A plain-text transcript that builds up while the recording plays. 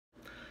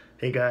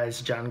Hey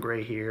guys, John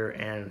Gray here,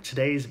 and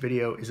today's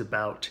video is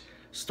about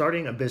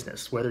starting a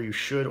business, whether you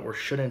should or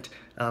shouldn't.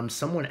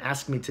 Someone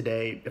asked me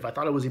today if I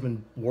thought it was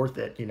even worth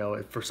it,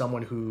 if for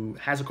someone who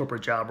has a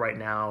corporate job right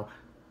now,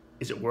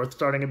 is it worth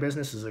starting a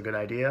business? Is it a good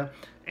idea?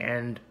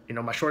 And,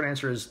 my short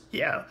answer is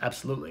yeah,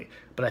 absolutely.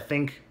 But I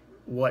think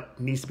what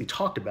needs to be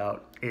talked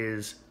about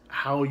is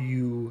how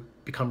you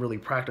become really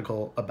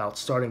practical about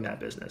starting that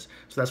business.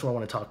 So that's what I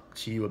want to talk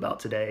to you about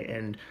today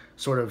and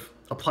sort of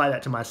apply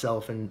that to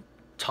myself and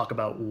talk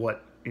about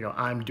what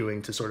I'm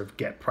doing to sort of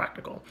get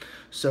practical.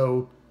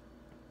 So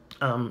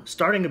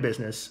starting a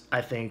business,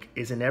 I think,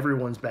 is in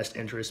everyone's best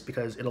interest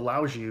because it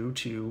allows you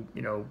to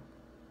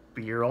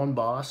be your own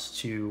boss,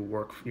 to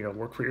work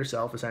for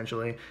yourself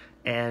essentially,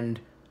 and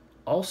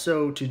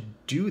also to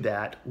do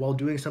that while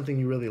doing something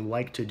you really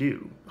like to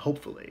do.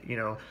 Hopefully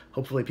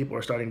people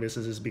are starting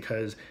businesses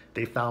because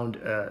they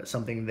found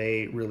something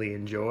they really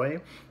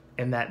enjoy,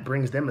 and that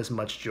brings them as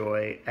much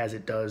joy as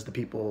it does the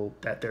people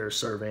that they're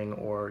serving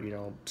or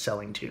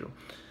selling to.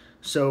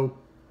 So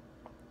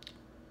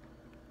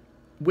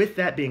with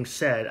that being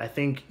said, I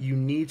think you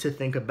need to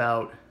think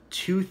about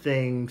two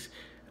things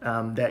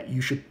that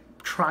you should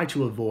try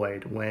to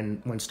avoid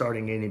when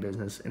starting any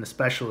business, and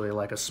especially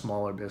like a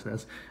smaller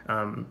business.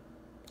 And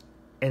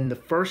the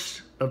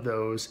first of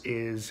those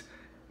is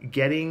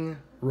getting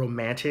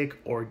romantic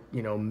or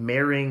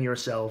marrying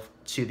yourself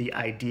to the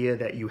idea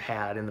that you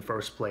had in the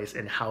first place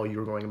and how you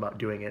were going about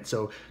doing it.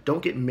 So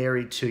don't get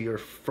married to your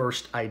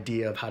first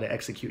idea of how to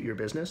execute your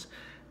business.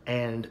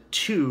 And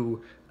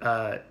two,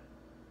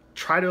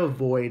 try to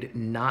avoid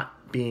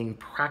not being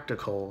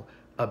practical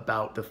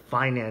about the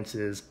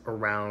finances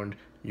around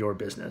your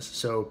business.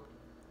 So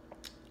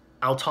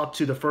I'll talk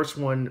to the first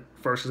one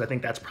first because I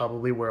think that's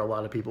probably where a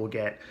lot of people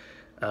get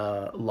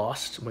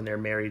lost when they're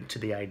married to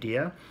the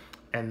idea,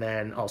 and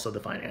then also the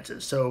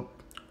finances. So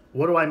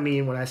what do I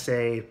mean when I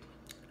say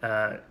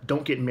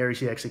don't get married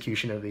to the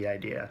execution of the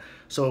idea?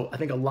 So I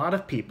think a lot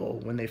of people,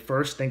 when they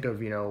first think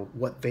of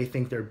what they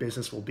think their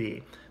business will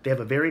be, they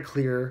have a very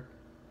clear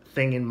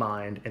thing in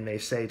mind and they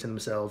say to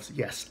themselves,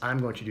 yes, I'm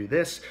going to do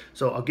this.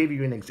 So I'll give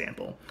you an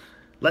example.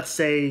 Let's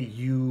say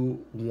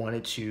you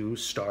wanted to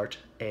start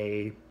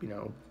a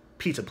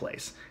pizza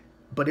place,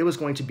 but it was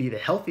going to be the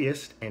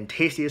healthiest and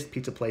tastiest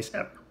pizza place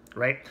ever,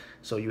 right?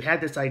 So you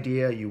had this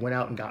idea, you went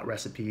out and got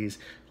recipes,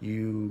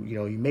 you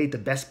made the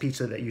best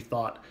pizza that you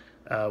thought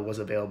was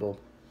available,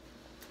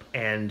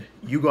 and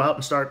you go out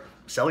and start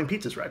selling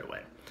pizzas right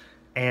away,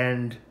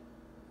 and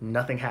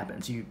nothing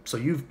happens.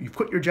 You've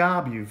quit your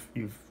job,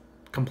 you've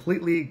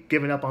completely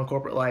given up on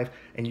corporate life,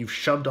 and you've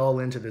shoved all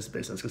into this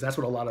business, because that's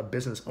what a lot of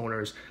business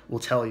owners will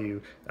tell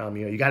you.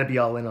 You got to be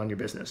all in on your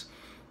business,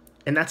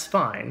 and that's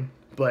fine.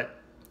 But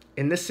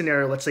in this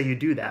scenario, let's say you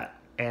do that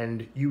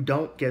and you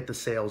don't get the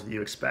sales that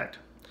you expect,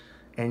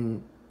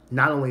 and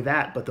not only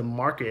that, but the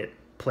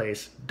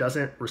marketplace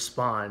doesn't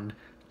respond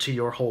to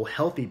your whole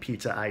healthy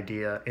pizza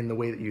idea in the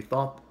way that you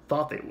thought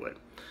they would.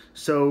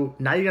 So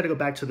now you got to go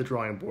back to the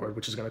drawing board,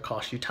 which is going to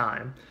cost you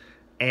time,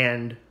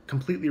 and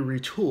completely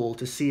retool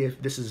to see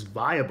if this is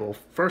viable,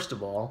 first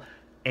of all,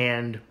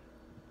 and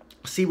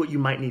see what you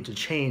might need to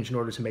change in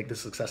order to make this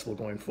successful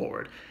going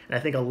forward. And I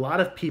think a lot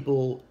of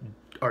people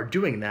are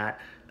doing that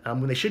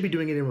when they should be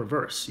doing it in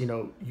reverse.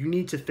 You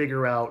need to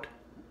figure out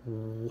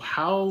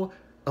how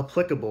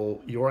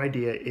applicable your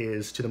idea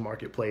is to the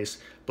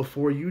marketplace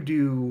before you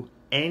do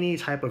any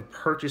type of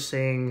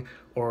purchasing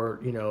or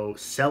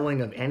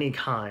selling of any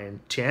kind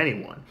to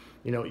anyone.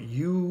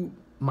 You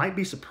might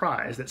be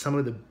surprised that some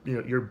of the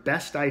your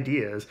best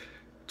ideas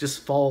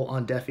just fall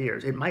on deaf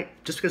ears. It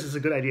might, just because it's a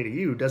good idea to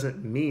you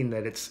doesn't mean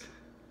that it's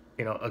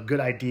a good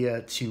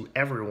idea to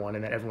everyone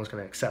and that everyone's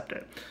going to accept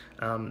it.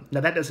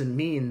 Now that doesn't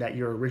mean that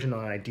your original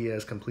idea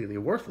is completely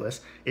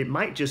worthless. It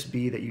might just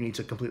be that you need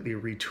to completely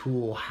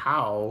retool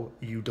how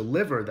you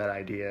deliver that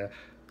idea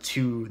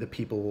to the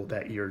people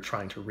that you're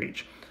trying to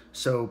reach.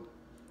 So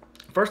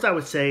first I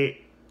would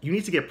say you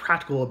need to get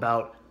practical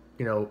about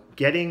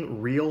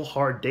getting real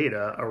hard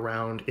data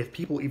around if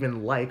people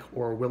even like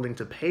or are willing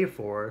to pay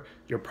for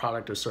your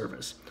product or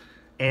service.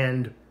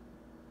 And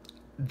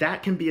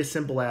that can be as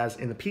simple as,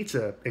 in the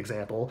pizza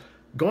example,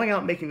 going out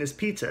and making this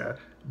pizza,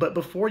 but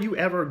before you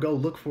ever go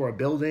look for a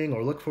building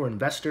or look for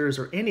investors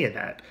or any of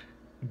that,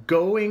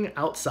 going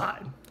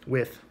outside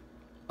with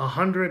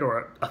 100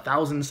 or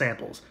 1,000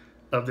 samples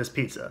of this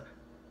pizza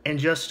and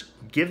just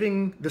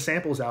giving the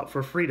samples out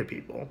for free to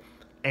people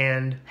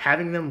and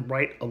having them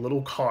write a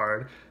little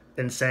card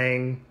and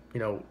saying,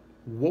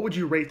 what would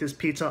you rate this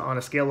pizza on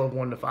a scale of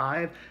 1 to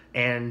 5?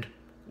 And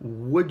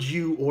would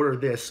you order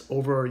this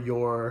over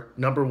your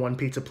 #1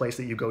 pizza place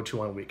that you go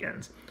to on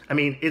weekends? I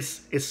mean,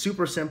 it's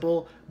super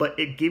simple, but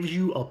it gives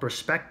you a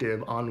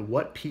perspective on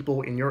what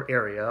people in your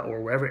area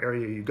or wherever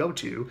area you go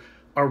to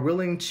are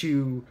willing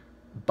to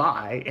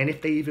buy, and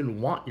if they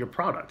even want your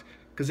product.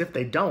 Because if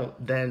they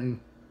don't, then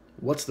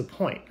what's the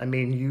point? I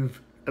mean,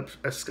 you've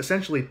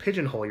essentially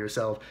pigeonhole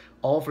yourself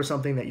all for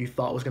something that you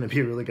thought was going to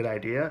be a really good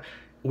idea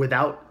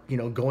without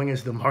going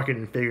into the market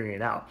and figuring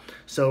it out.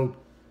 So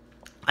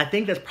I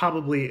think that's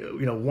probably,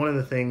 one of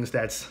the things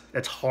that's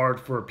hard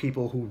for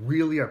people who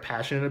really are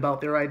passionate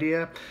about their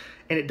idea.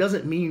 And it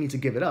doesn't mean you need to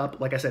give it up.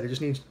 Like I said, it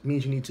just means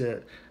you need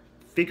to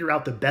figure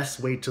out the best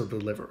way to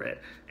deliver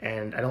it.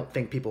 And I don't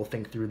think people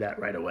think through that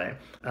right away.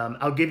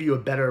 I'll give you a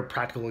better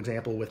practical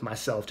example with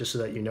myself, just so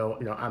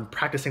that I'm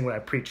practicing what I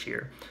preach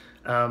here.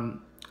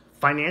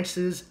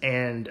 Finances,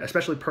 and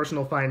especially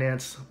personal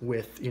finance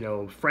with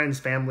friends,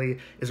 family,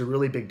 is a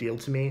really big deal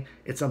to me.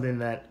 It's something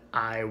that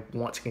I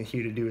want to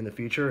continue to do in the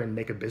future and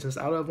make a business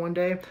out of one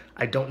day.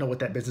 I don't know what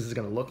that business is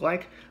going to look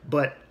like,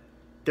 but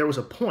there was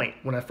a point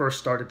when I first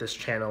started this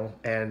channel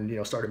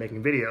and started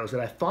making videos that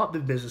I thought the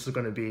business was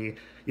going to be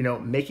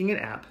making an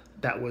app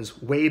that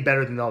was way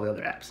better than all the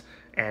other apps,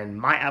 and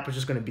my app was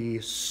just going to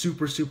be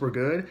super, super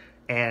good,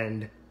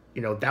 and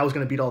that was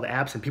going to beat all the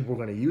apps, and people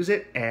were going to use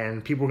it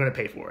and people were going to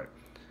pay for it.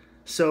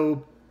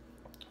 So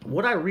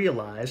what I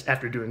realized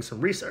after doing some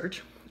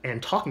research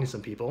and talking to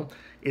some people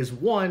is,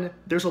 one,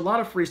 there's a lot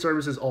of free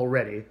services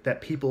already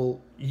that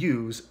people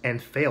use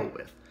and fail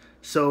with.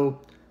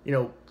 So,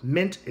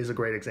 Mint is a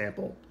great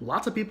example.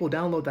 Lots of people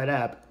download that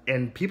app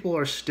and people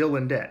are still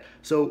in debt.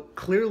 So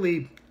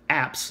clearly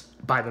apps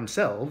by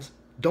themselves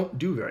don't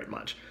do very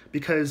much,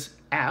 because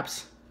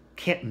apps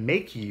can't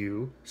make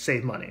you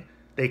save money.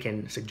 They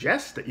can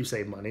suggest that you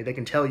save money. They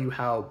can tell you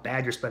how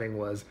bad your spending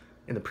was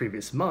in the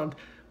previous month,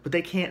 but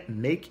they can't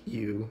make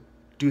you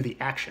do the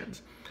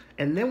actions.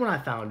 And then when I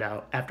found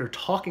out, after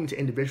talking to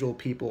individual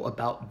people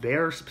about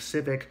their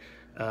specific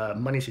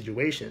money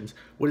situations,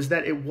 was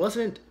that it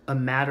wasn't a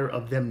matter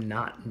of them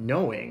not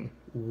knowing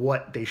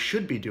what they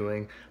should be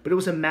doing, but it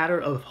was a matter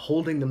of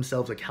holding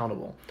themselves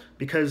accountable.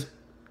 Because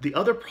the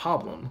other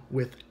problem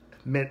with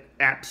Mint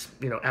apps,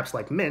 apps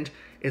like Mint,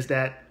 is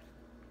that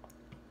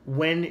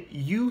when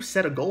you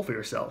set a goal for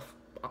yourself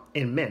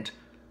in Mint,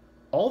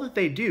 all that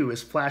they do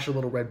is flash a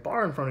little red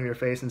bar in front of your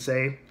face and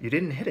say, you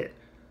didn't hit it.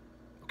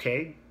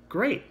 Okay,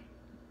 great.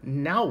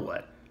 Now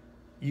what?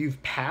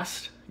 You've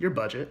passed your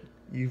budget,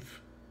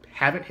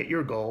 haven't hit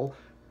your goal,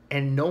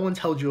 and no one's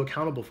held you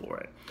accountable for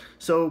it.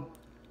 So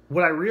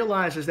what I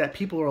realize is that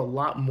people are a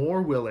lot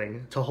more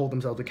willing to hold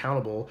themselves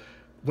accountable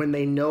when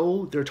they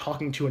know they're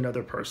talking to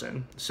another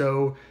person.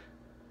 So,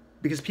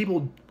 because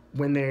people,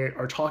 when they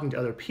are talking to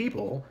other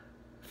people,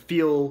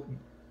 feel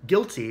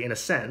guilty in a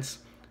sense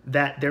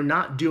that they're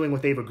not doing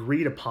what they've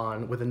agreed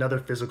upon with another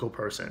physical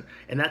person.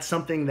 And that's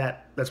one thing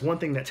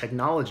that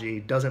technology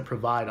doesn't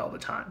provide all the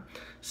time.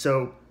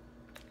 So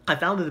I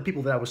found that the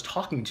people that I was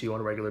talking to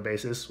on a regular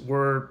basis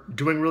were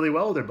doing really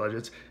well with their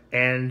budgets,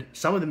 and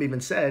some of them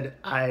even said,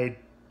 I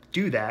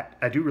do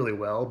really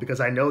well because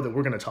I know that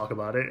we're going to talk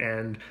about it,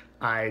 and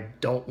I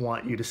don't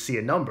want you to see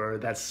a number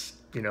that's,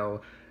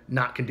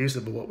 not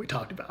conducive to what we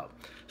talked about.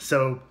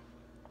 So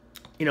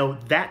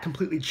that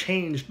completely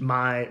changed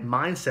my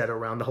mindset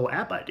around the whole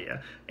app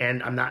idea.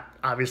 And I'm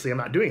not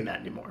doing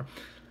that anymore.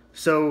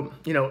 So,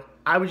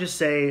 I would just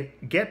say,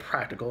 get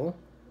practical,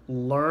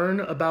 learn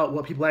about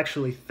what people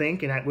actually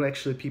think and what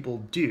actually people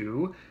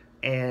do,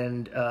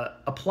 and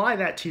apply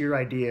that to your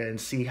idea and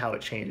see how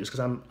it changes.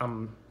 Because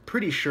I'm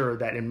pretty sure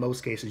that in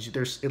most cases,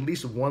 there's at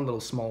least one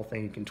little small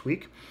thing you can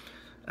tweak.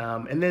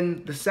 And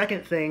then the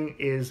second thing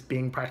is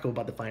being practical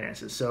about the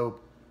finances. So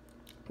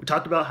we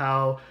talked about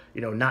how,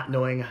 not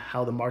knowing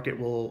how the market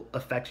will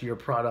affect your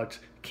product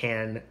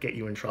can get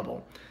you in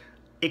trouble.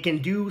 It can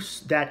do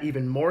that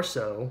even more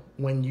so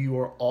when you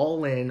are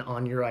all in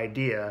on your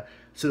idea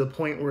to the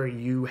point where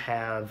you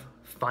have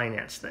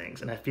financed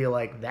things. And I feel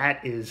like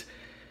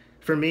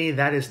for me,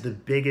 that is the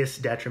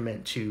biggest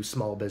detriment to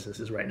small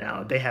businesses right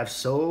now. They have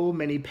so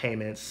many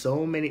payments,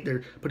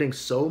 they're putting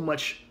so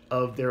much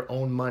of their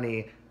own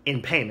money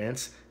in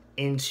payments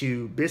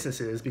into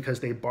businesses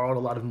because they borrowed a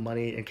lot of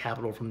money and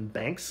capital from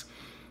banks,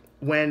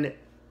 when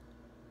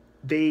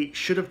they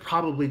should have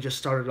probably just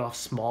started off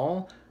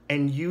small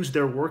and used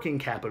their working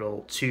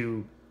capital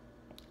to,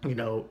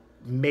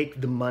 make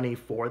the money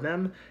for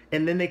them,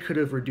 and then they could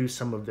have reduced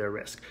some of their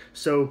risk.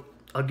 So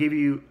I'll give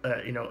you,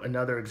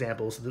 another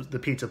example. So the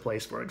pizza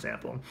place, for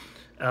example.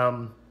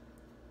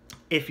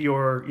 If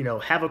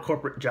you're, have a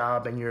corporate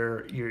job and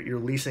you're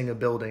leasing a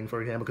building,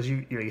 for example, because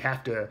you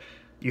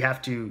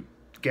have to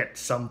get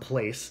some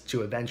place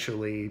to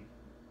eventually,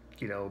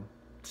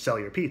 sell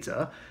your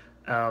pizza,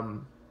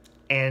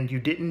 and you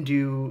didn't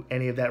do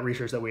any of that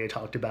research that we had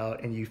talked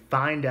about, and you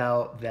find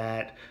out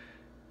that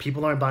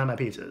people aren't buying my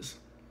pizzas.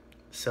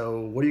 So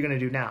what are you going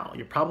to do now?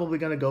 You're probably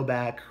going to go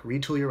back,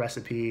 retool your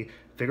recipe,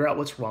 figure out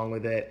what's wrong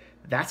with it.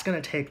 That's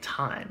going to take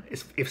time,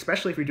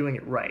 especially if you're doing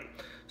it right.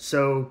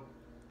 So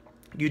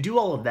you do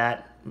all of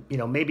that,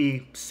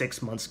 maybe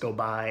 6 months go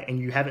by and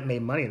you haven't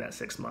made money in that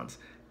 6 months.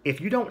 If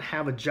you don't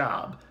have a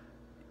job,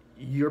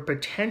 you're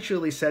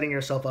potentially setting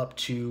yourself up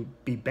to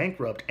be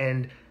bankrupt.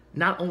 And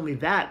not only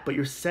that, but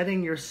you're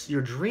setting your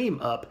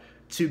dream up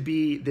to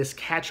be this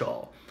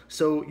catch-all.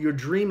 So your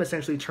dream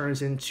essentially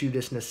turns into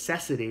this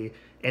necessity,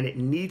 and it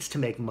needs to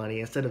make money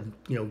instead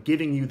of,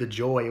 giving you the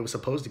joy it was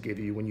supposed to give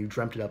you when you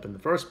dreamt it up in the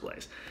first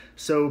place.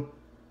 So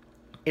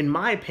in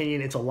my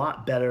opinion, it's a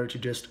lot better to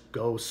just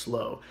go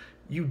slow.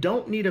 You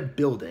don't need a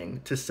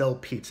building to sell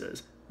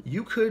pizzas.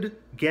 You could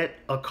get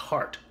a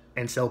cart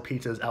and sell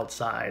pizzas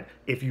outside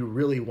if you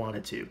really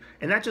wanted to.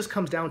 And that just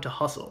comes down to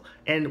hustle.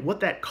 And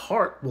what that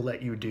cart will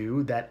let you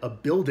do that a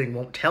building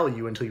won't tell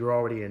you until you're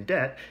already in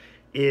debt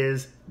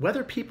is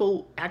whether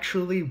people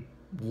actually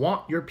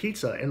want your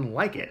pizza and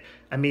like it.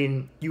 I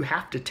mean, you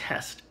have to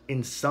test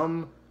in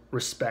some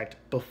respect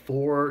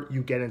before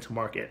you get into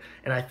market.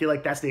 And I feel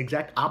like that's the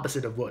exact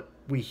opposite of what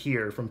we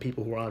hear from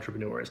people who are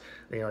entrepreneurs.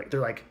 They're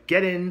like,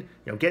 get in,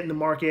 get in the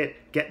market,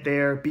 get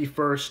there, be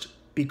first,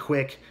 be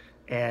quick,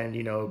 and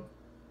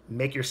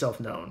make yourself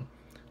known.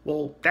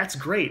 Well, that's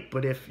great,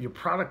 but if your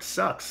product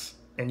sucks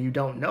and you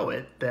don't know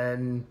it,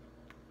 then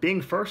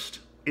being first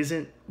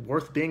isn't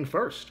worth being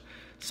first.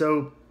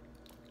 So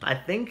I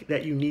think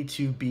that you need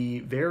to be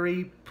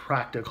very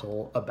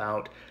practical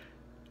about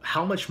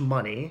how much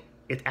money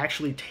it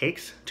actually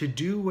takes to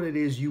do what it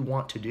is you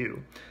want to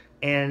do,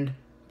 and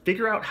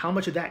figure out how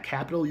much of that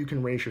capital you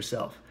can raise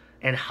yourself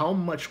and how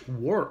much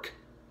work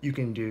you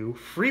can do,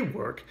 free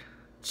work,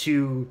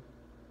 to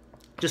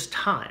just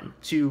time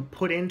to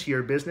put into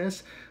your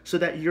business so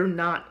that you're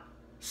not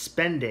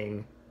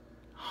spending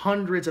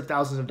hundreds of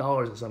thousands of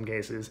dollars in some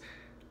cases,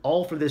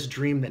 all for this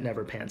dream that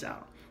never pans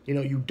out.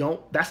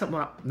 That's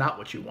not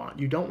what you want.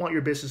 You don't want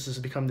your businesses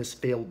to become this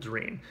failed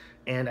dream.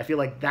 And I feel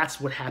like that's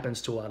what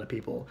happens to a lot of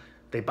people.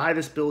 They buy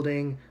this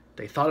building,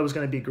 they thought it was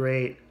going to be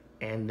great,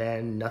 and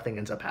then nothing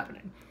ends up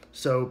happening.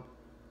 So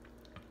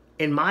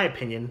in my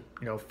opinion,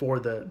 for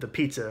the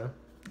pizza,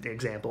 the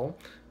example,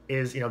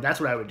 is, that's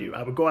what I would do.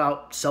 I would go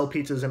out, sell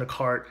pizzas in a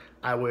cart.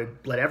 I would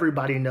let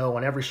everybody know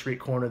on every street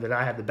corner that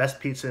I had the best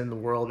pizza in the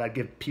world. I'd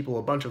give people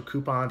a bunch of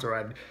coupons,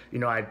 or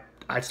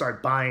I'd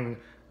start buying,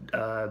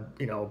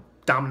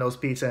 Domino's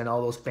pizza and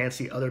all those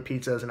fancy other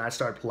pizzas, and I'd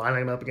start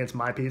lining them up against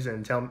my pizza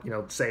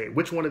and say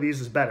which one of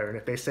these is better. And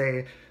if they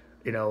say,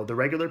 the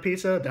regular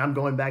pizza, then I'm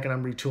going back and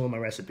I'm retooling my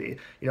recipe.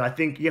 I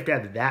think you have to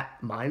have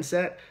that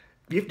mindset.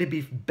 You have to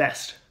be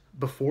best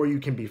before you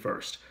can be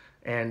first.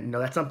 And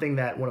that's something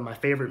that one of my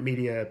favorite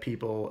media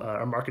people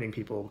or marketing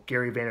people,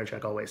 Gary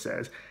Vaynerchuk, always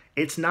says.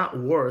 It's not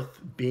worth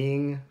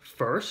being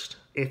first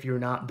if you're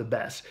not the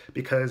best,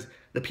 because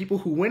the people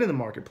who win in the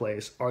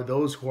marketplace are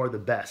those who are the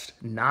best,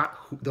 not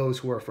those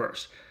who are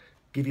first.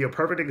 Give you a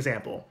perfect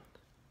example.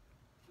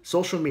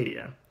 Social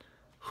media.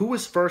 Who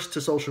was first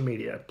to social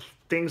media?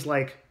 Things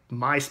like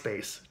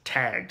MySpace,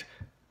 Tagged.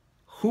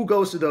 Who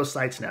goes to those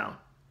sites now?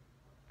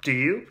 Do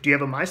you? Do you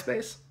have a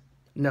MySpace?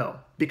 No,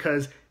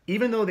 because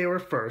even though they were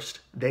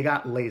first, they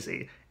got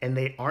lazy and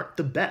they aren't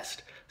the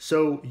best.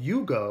 So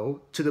you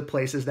go to the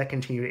places that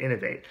continue to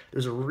innovate.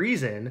 There's a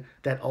reason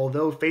that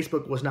although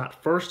Facebook was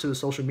not first to the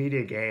social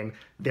media game,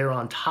 they're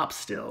on top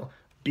still,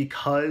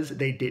 because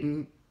they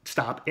didn't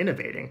stop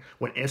innovating.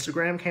 When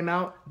Instagram came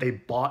out, they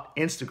bought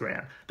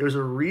Instagram. There's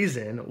a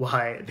reason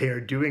why they are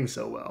doing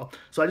so well.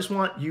 So I just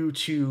want you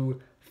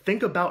to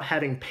think about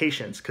having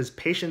patience, because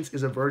patience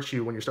is a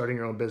virtue when you're starting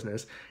your own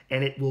business,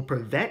 and it will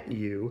prevent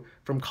you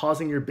from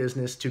causing your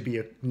business to be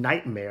a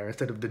nightmare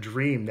instead of the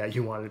dream that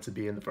you wanted it to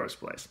be in the first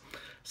place.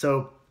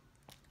 So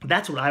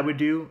that's what I would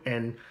do.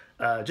 And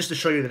just to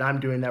show you that I'm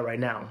doing that right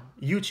now,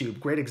 YouTube,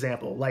 great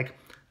example. Like,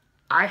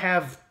 I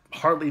have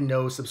hardly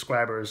no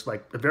subscribers,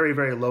 like a very,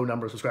 very low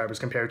number of subscribers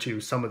compared to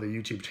some of the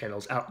YouTube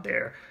channels out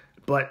there.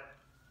 But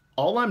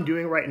all I'm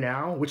doing right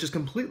now, which is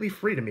completely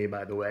free to me,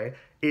 by the way,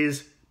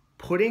 is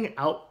putting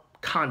out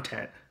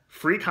content,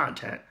 free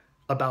content,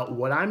 about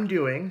what I'm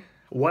doing,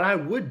 what I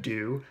would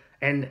do,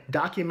 and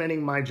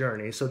documenting my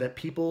journey so that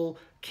people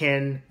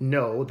can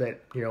know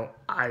that,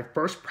 I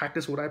first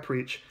practice what I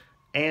preach,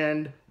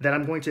 and that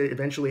I'm going to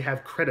eventually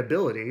have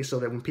credibility so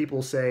that when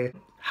people say,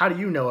 how do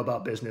you know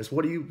about business?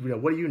 What do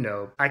you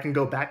know? I can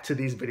go back to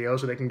these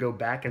videos, so they can go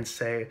back and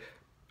say,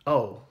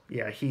 oh,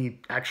 yeah, he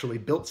actually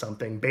built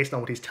something based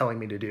on what he's telling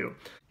me to do.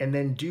 And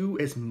then do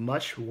as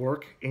much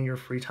work in your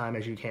free time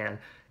as you can.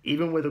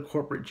 Even with a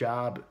corporate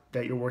job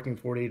that you're working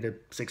 40 to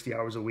 60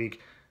 hours a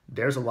week,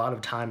 there's a lot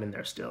of time in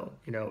there still.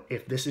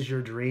 If this is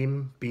your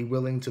dream, be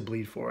willing to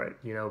bleed for it.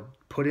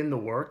 Put in the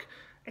work.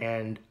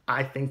 And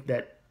I think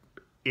that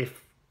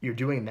if you're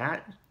doing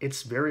that,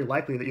 it's very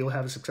likely that you'll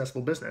have a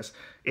successful business.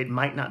 It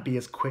might not be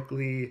as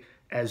quickly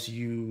as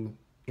you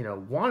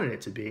wanted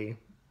it to be,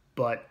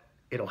 but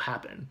it'll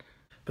happen.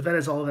 But that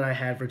is all that I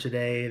had for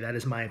today. That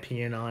is my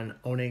opinion on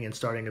owning and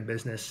starting a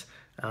business.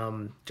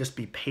 Just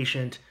be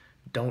patient.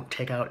 Don't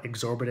take out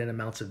exorbitant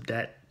amounts of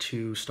debt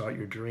to start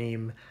your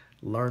dream.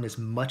 Learn as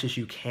much as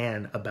you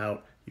can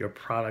about your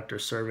product or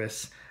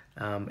service,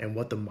 and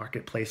what the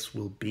marketplace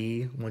will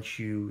be once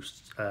you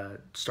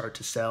start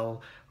to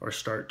sell or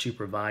start to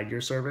provide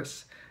your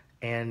service.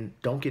 And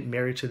don't get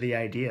married to the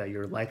idea.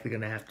 You're likely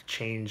going to have to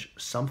change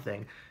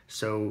something.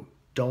 So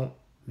don't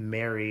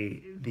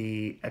marry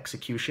the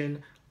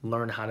execution.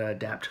 Learn how to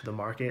adapt to the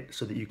market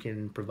so that you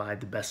can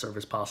provide the best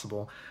service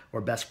possible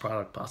or best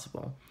product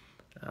possible.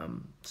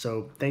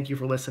 So thank you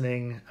for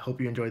listening.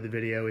 Hope you enjoyed the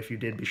video. If you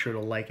did, be sure to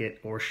like it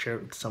or share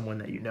it with someone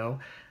that you know.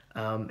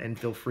 And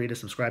feel free to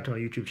subscribe to my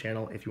YouTube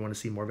channel if you want to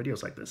see more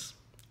videos like this.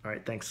 All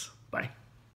right, thanks. Bye.